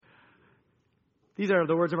These are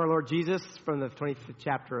the words of our Lord Jesus from the 25th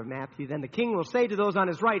chapter of Matthew. Then the king will say to those on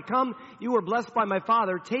his right, "Come, you are blessed by my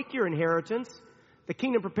Father. Take your inheritance, the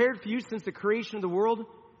kingdom prepared for you since the creation of the world.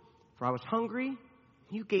 For I was hungry, and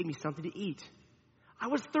you gave me something to eat. I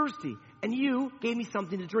was thirsty, and you gave me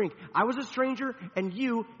something to drink. I was a stranger, and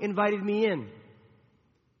you invited me in.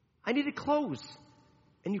 I needed clothes,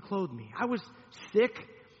 and you clothed me. I was sick,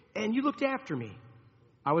 and you looked after me.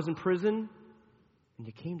 I was in prison, and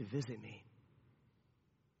you came to visit me."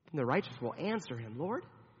 And the righteous will answer him, "Lord,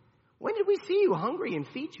 when did we see you hungry and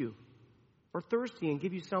feed you, or thirsty and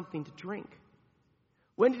give you something to drink?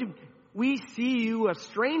 When did we see you a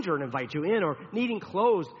stranger and invite you in, or needing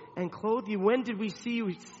clothes and clothe you? When did we see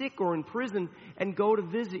you sick or in prison and go to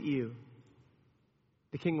visit you?"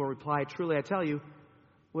 The king will reply, "Truly I tell you,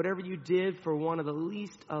 whatever you did for one of the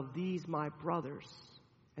least of these my brothers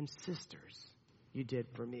and sisters, you did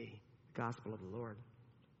for me." The gospel of the Lord.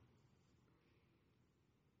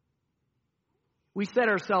 We set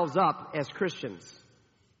ourselves up as Christians,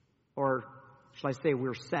 or shall I say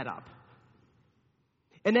we're set up.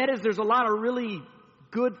 And that is, there's a lot of really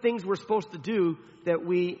good things we're supposed to do that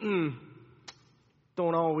we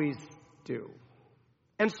don't always do.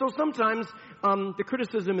 And so sometimes the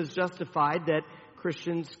criticism is justified that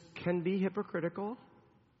Christians can be hypocritical,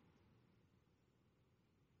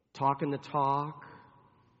 talking the talk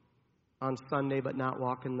on Sunday but not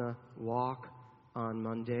walking the walk on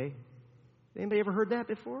Monday. Anybody ever heard that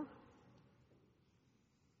before?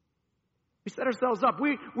 We set ourselves up.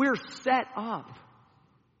 We're set up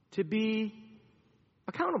to be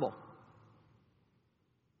accountable.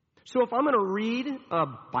 So if I'm going to read a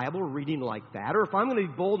Bible reading like that, or if I'm going to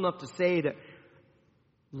be bold enough to say that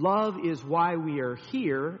love is why we are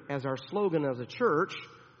here as our slogan as a church,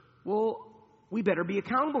 well, we better be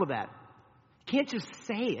accountable to that. You can't just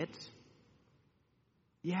say it.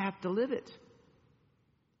 You have to live it.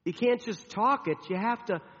 You can't just talk it. You have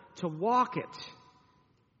to walk it.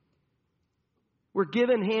 We're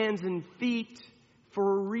given hands and feet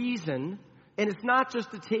for a reason. And it's not just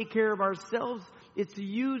to take care of ourselves. It's to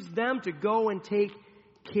use them to go and take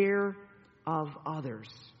care of others.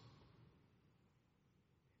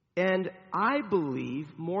 And I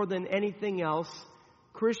believe, more than anything else,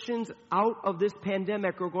 Christians out of this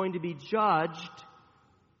pandemic are going to be judged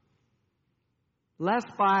less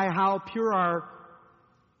by how pure our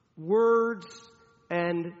words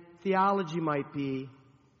and theology might be,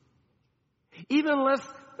 even less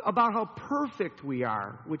about how perfect we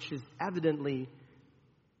are, which is evidently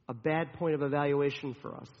a bad point of evaluation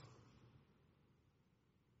for us,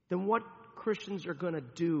 than what Christians are going to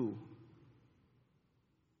do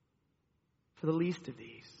for the least of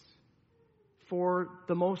these, for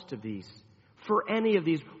the most of these, for any of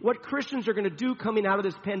these. What Christians are going to do coming out of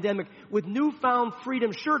this pandemic with newfound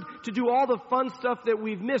freedom, sure, to do all the fun stuff that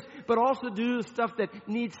we've missed, but also do the stuff that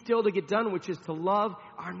needs still to get done, which is to love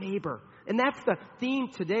our neighbor. And that's the theme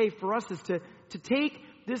today for us, is to take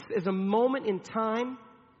this as a moment in time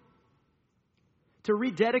to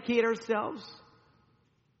rededicate ourselves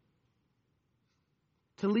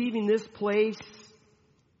to leaving this place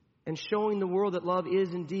and showing the world that love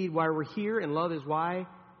is indeed why we're here, and love is why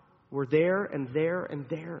we're there and there and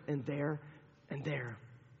there and there and there.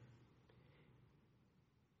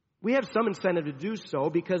 We have some incentive to do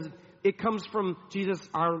so because it comes from Jesus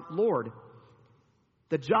our Lord,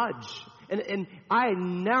 the judge. And I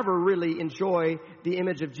never really enjoy the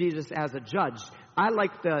image of Jesus as a judge. I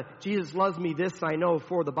like the "Jesus loves me, this I know,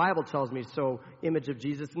 for the Bible tells me so" image of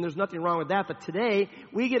Jesus, and there's nothing wrong with that. But today,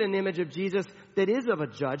 we get an image of Jesus that is of a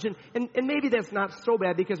judge. And maybe that's not so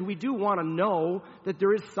bad, because we do want to know that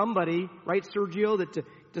there is somebody, right, Sergio, that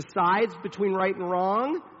decides between right and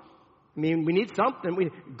wrong. I mean, we need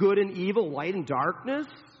something. Good and evil, light and darkness.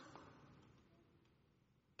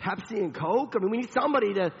 Pepsi and Coke. I mean, we need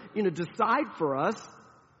somebody to, decide for us.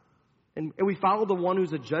 And we follow the one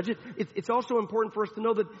who's a judge. It's also important for us to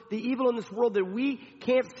know that the evil in this world that we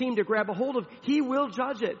can't seem to grab a hold of, He will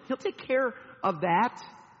judge it. He'll take care of that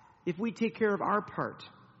if we take care of our part.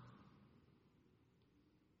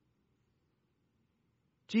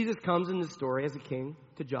 Jesus comes in this story as a king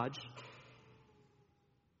to judge.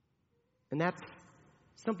 And that's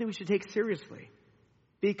something we should take seriously.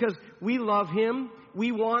 Because we love Him,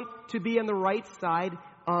 we want to be on the right side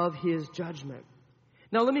of His judgment.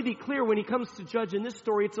 Now, let me be clear, when He comes to judge in this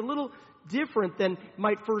story, it's a little different than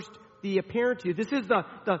might first be apparent to you. This is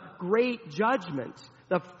the great judgment,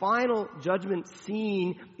 the final judgment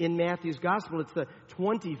scene in Matthew's gospel. It's the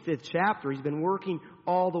 25th chapter. He's been working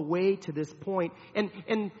all the way to this point.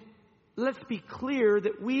 And let's be clear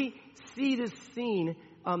that we see this scene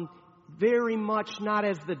very much not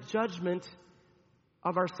as the judgment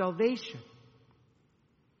of our salvation,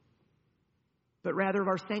 but rather of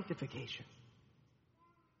our sanctification.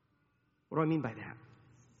 What do I mean by that?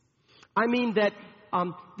 I mean that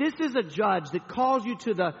this is a judge that calls you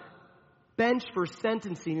to the bench for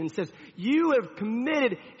sentencing and says, you have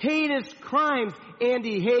committed heinous crimes,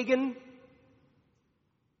 Andy Hagen,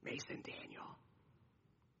 Mason Daniel.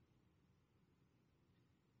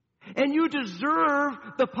 And you deserve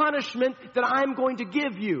the punishment that I'm going to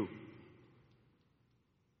give you.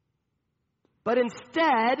 But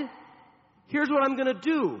instead, here's what I'm going to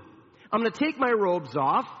do. I'm going to take my robes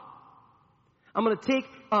off. I'm going to take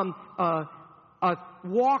a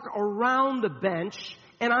walk around the bench,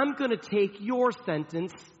 and I'm going to take your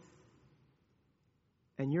sentence,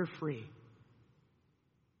 and you're free.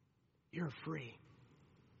 You're free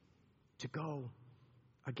to go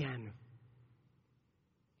again.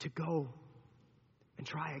 To go and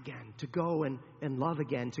try again. To go and love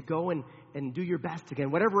again. To go and do your best again.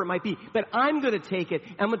 Whatever it might be. But I'm going to take it.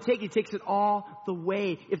 I'm going to take it. He takes it all the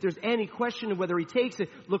way. If there's any question of whether he takes it,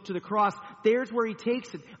 look to the cross. There's where he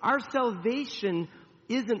takes it. Our salvation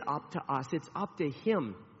isn't up to us. It's up to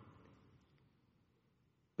him.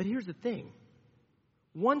 But here's the thing.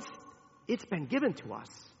 Once it's been given to us,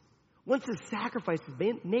 once the sacrifice has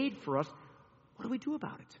been made for us, what do we do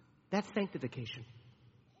about it? That's sanctification.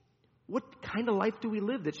 What kind of life do we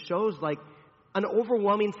live that shows like an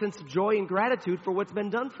overwhelming sense of joy and gratitude for what's been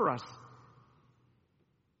done for us?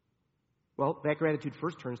 Well, that gratitude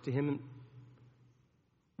first turns to him.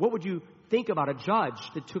 What would you think about a judge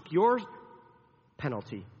that took your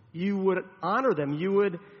penalty? You would honor them. You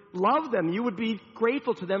would love them. You would be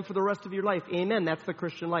grateful to them for the rest of your life. Amen. That's the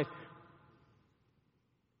Christian life.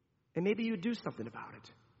 And maybe you would do something about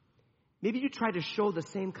it. Maybe you try to show the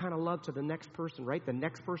same kind of love to the next person, right? The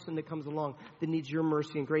next person that comes along that needs your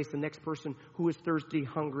mercy and grace. The next person who is thirsty,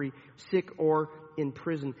 hungry, sick, or in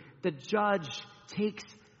prison. The judge takes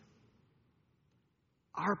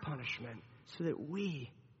our punishment so that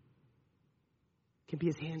we can be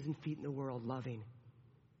his hands and feet in the world, loving.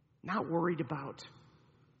 Not worried about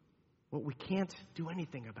what we can't do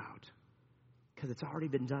anything about because it's already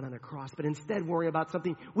been done on the cross. But instead worrying about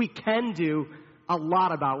something we can do a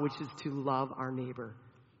lot about, which is to love our neighbor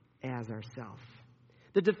as ourselves.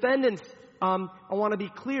 The defendants, I want to be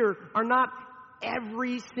clear, are not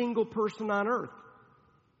every single person on earth.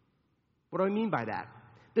 What do I mean by that?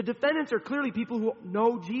 The defendants are clearly people who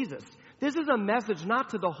know Jesus. This is a message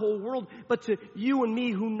not to the whole world, but to you and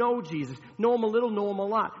me who know Jesus. Know him a little, know him a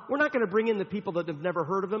lot. We're not going to bring in the people that have never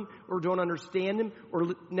heard of him or don't understand him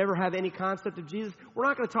or never have any concept of Jesus. We're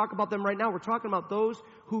not going to talk about them right now. We're talking about those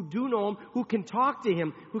who do know him, who can talk to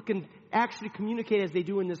him, who can actually communicate as they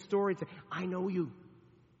do in this story and say, I know you.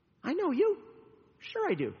 I know you. Sure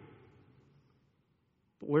I do.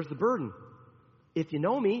 But where's the burden? If you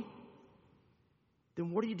know me,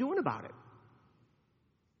 then what are you doing about it?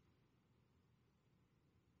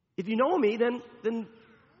 If you know me, then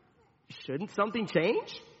shouldn't something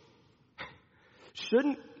change?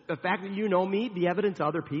 Shouldn't the fact that you know me be evident to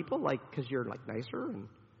other people, like because you're like nicer and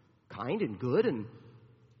kind and good and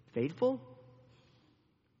faithful?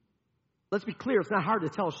 Let's be clear, it's not hard to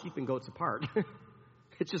tell sheep and goats apart.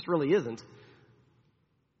 It just really isn't.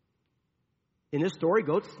 In this story,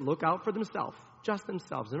 goats look out for themselves, just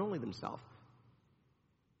themselves and only themselves.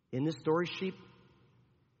 In this story, sheep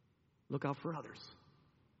look out for others.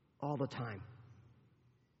 All the time.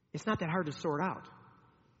 It's not that hard to sort out.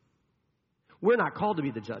 We're not called to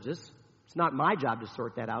be the judges. It's not my job to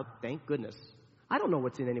sort that out, thank goodness. I don't know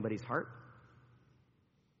what's in anybody's heart.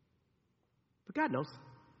 But God knows.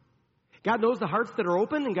 God knows the hearts that are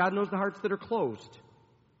open and God knows the hearts that are closed.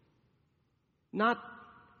 Not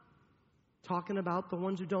talking about the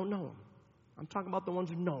ones who don't know him. I'm talking about the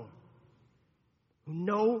ones who know him. Who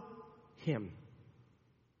know him.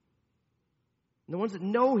 The ones that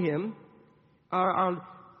know him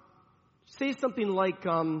say something like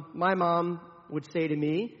my mom would say to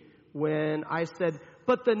me when I said,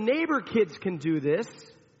 but the neighbor kids can do this.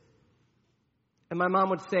 And my mom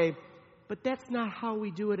would say, but that's not how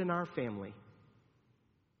we do it in our family.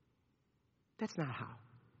 That's not how.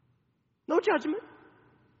 No judgment.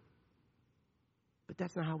 But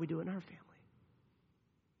that's not how we do it in our family.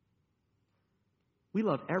 We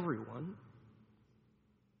love everyone.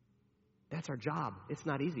 That's our job. It's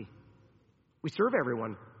not easy. We serve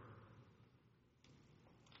everyone.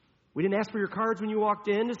 We didn't ask for your cards when you walked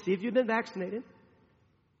in to see if you'd been vaccinated.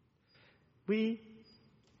 We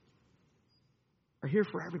are here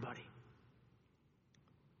for everybody.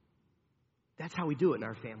 That's how we do it in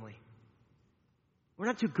our family. We're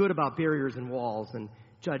not too good about barriers and walls and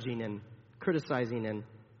judging and criticizing and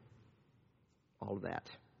all of that.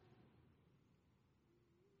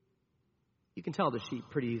 You can tell the sheep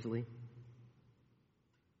pretty easily.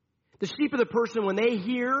 The sheep of the person, when they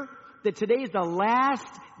hear that today is the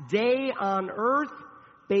last day on earth,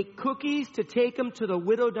 bake cookies to take them to the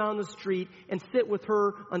widow down the street and sit with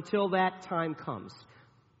her until that time comes.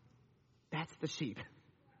 That's the sheep.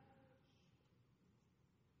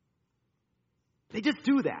 They just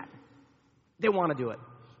do that. They want to do it.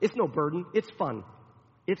 It's no burden. It's fun.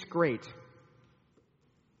 It's great.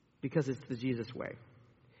 Because it's the Jesus way.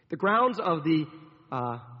 The grounds of the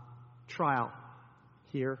trial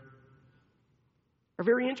here are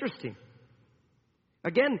very interesting.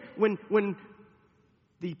 Again, when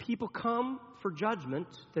the people come for judgment,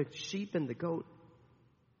 the sheep and the goat,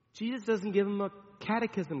 Jesus doesn't give them a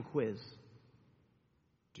catechism quiz.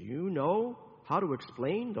 Do you know how to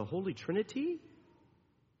explain the Holy Trinity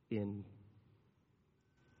in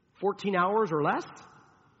 14 hours or less?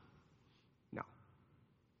 No.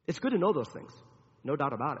 It's good to know those things. No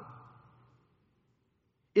doubt about it.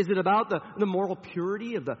 Is it about the moral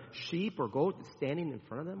purity of the sheep or goat that's standing in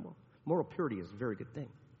front of them? Well, moral purity is a very good thing.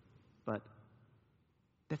 But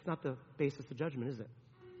that's not the basis of judgment, is it?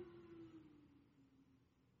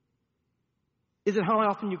 Is it how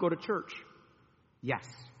often you go to church? Yes.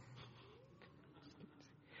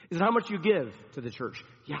 Is it how much you give to the church?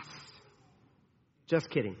 Yes.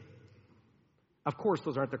 Just kidding. Of course,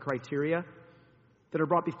 those aren't the criteria that are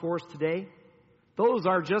brought before us today. Those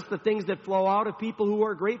are just the things that flow out of people who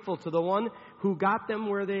are grateful to the one who got them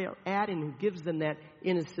where they are at and who gives them that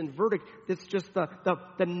innocent verdict. It's just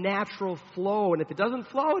the natural flow. And if it doesn't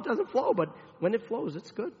flow, it doesn't flow. But when it flows,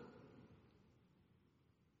 it's good.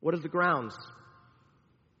 What is the grounds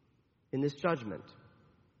in this judgment?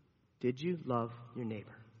 Did you love your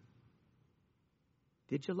neighbor?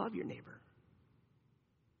 Did you love your neighbor?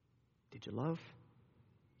 Did you love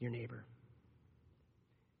your neighbor?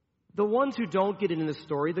 The ones who don't get into the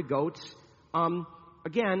story, the goats,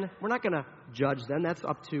 again, we're not going to judge them. That's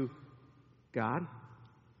up to God.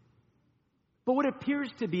 But what appears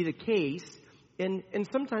to be the case, and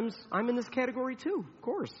sometimes I'm in this category too, of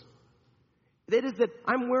course. That is that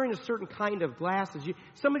I'm wearing a certain kind of glasses.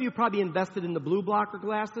 Some of you probably invested in the blue blocker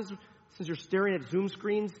glasses since you're staring at Zoom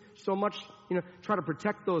screens so much, try to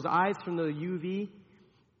protect those eyes from the UV.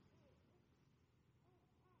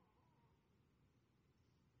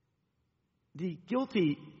 The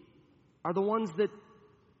guilty are the ones that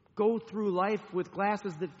go through life with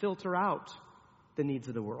glasses that filter out the needs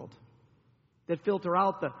of the world, that filter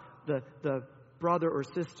out the brother or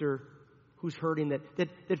sister who's hurting,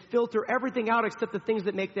 that filter everything out except the things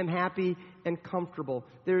that make them happy and comfortable.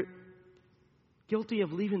 They're guilty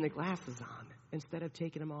of leaving the glasses on instead of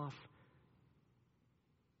taking them off.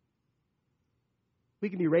 We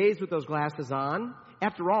can be raised with those glasses on.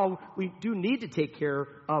 After all, we do need to take care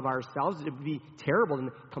of ourselves. It would be terrible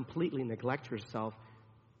to completely neglect yourself.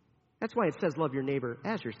 That's why it says love your neighbor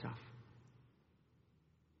as yourself.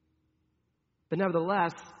 But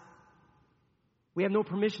nevertheless, we have no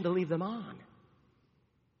permission to leave them on.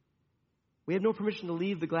 We have no permission to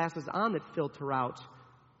leave the glasses on that filter out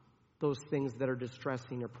those things that are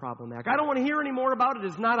distressing or problematic. I don't want to hear any more about it.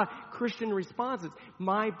 It's not a Christian response. It's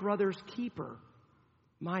my brother's keeper.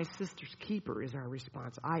 My sister's keeper is our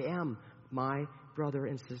response. I am my brother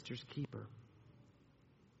and sister's keeper.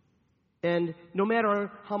 And no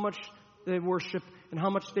matter how much they worship and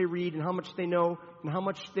how much they read and how much they know and how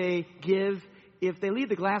much they give, if they leave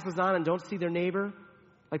the glasses on and don't see their neighbor,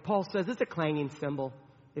 like Paul says, it's a clanging cymbal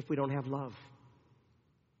if we don't have love.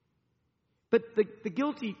 But the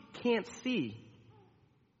guilty can't see.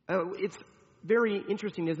 It's very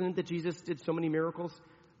interesting, isn't it, that Jesus did so many miracles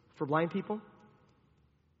for blind people?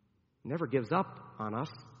 Never gives up on us.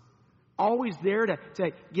 Always there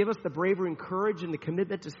to give us the bravery and courage and the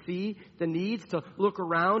commitment to see the needs, to look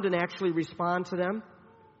around and actually respond to them.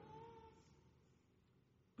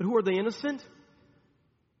 But who are the innocent?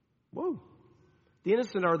 Whoa. The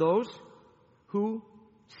innocent are those who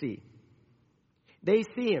see. They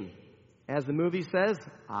see him. As the movie says,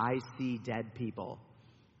 I see dead people.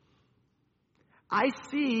 I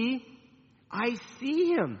see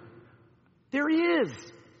him. There he is.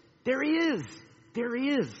 There he is. There he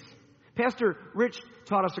is. Pastor Rich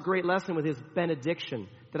taught us a great lesson with his benediction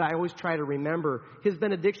that I always try to remember. His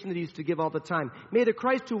benediction that he used to give all the time. May the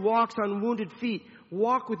Christ who walks on wounded feet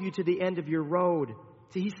walk with you to the end of your road.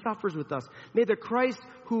 See, he suffers with us. May the Christ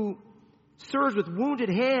who serves with wounded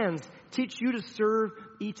hands teach you to serve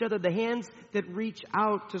each other. The hands that reach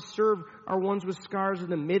out to serve are ones with scars in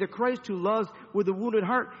them. May the Christ who loves with a wounded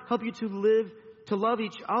heart help you to love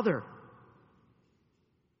each other.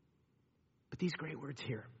 But these great words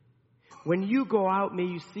here. When you go out, may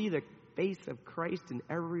you see the face of Christ in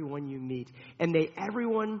everyone you meet. And may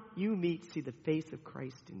everyone you meet see the face of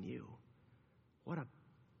Christ in you. What a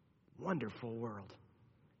wonderful world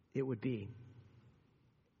it would be.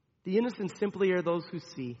 The innocent simply are those who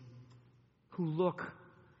see, who look,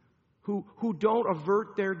 who don't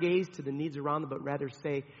avert their gaze to the needs around them, but rather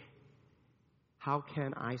say, how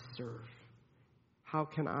can I serve? How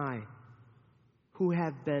can I, who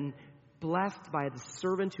have been blessed by the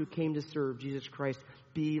servant who came to serve, Jesus Christ,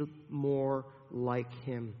 be more like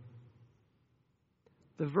him?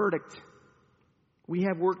 The verdict. We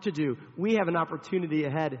have work to do. We have an opportunity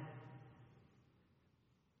ahead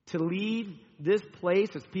to leave this place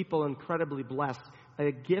as people incredibly blessed,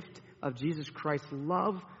 a gift of Jesus Christ's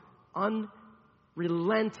love,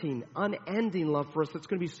 unrelenting, unending love for us. That's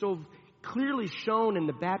going to be so clearly shown in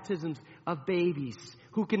the baptisms of babies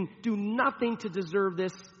who can do nothing to deserve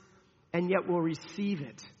this, and yet will receive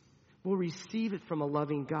it. Will receive it from a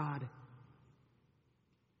loving God.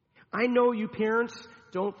 I know you parents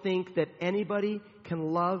don't think that anybody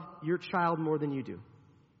can love your child more than you do.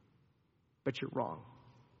 But you're wrong.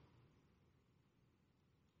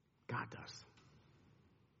 God does.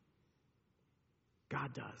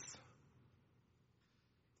 God does.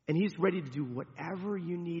 And he's ready to do whatever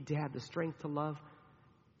you need to have the strength to love.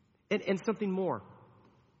 And something more.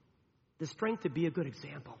 The strength to be a good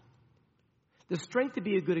example. The strength to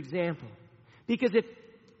be a good example. Because if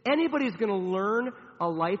anybody's going to learn a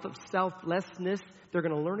life of selflessness, they're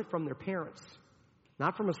going to learn it from their parents,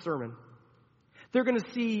 not from a sermon. They're going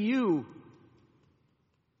to see you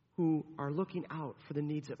who are looking out for the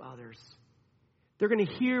needs of others. They're going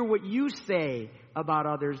to hear what you say about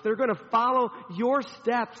others. They're going to follow your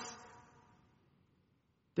steps.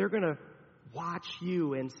 They're going to watch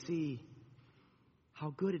you and see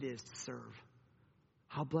how good it is to serve,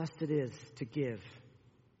 how blessed it is to give,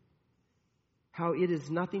 how it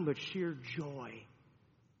is nothing but sheer joy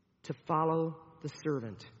to follow the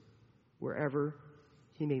servant wherever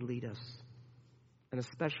he may lead us, and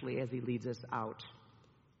especially as he leads us out.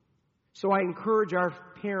 So I encourage our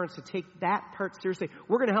parents to take that part seriously.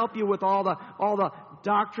 We're going to help you with all the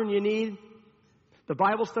doctrine you need, the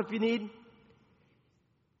Bible stuff you need.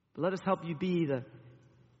 But let us help you be the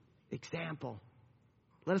example.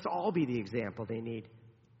 Let us all be the example they need,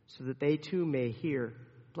 so that they too may hear,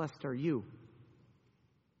 blessed are you.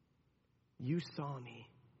 You saw me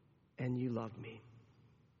and you loved me.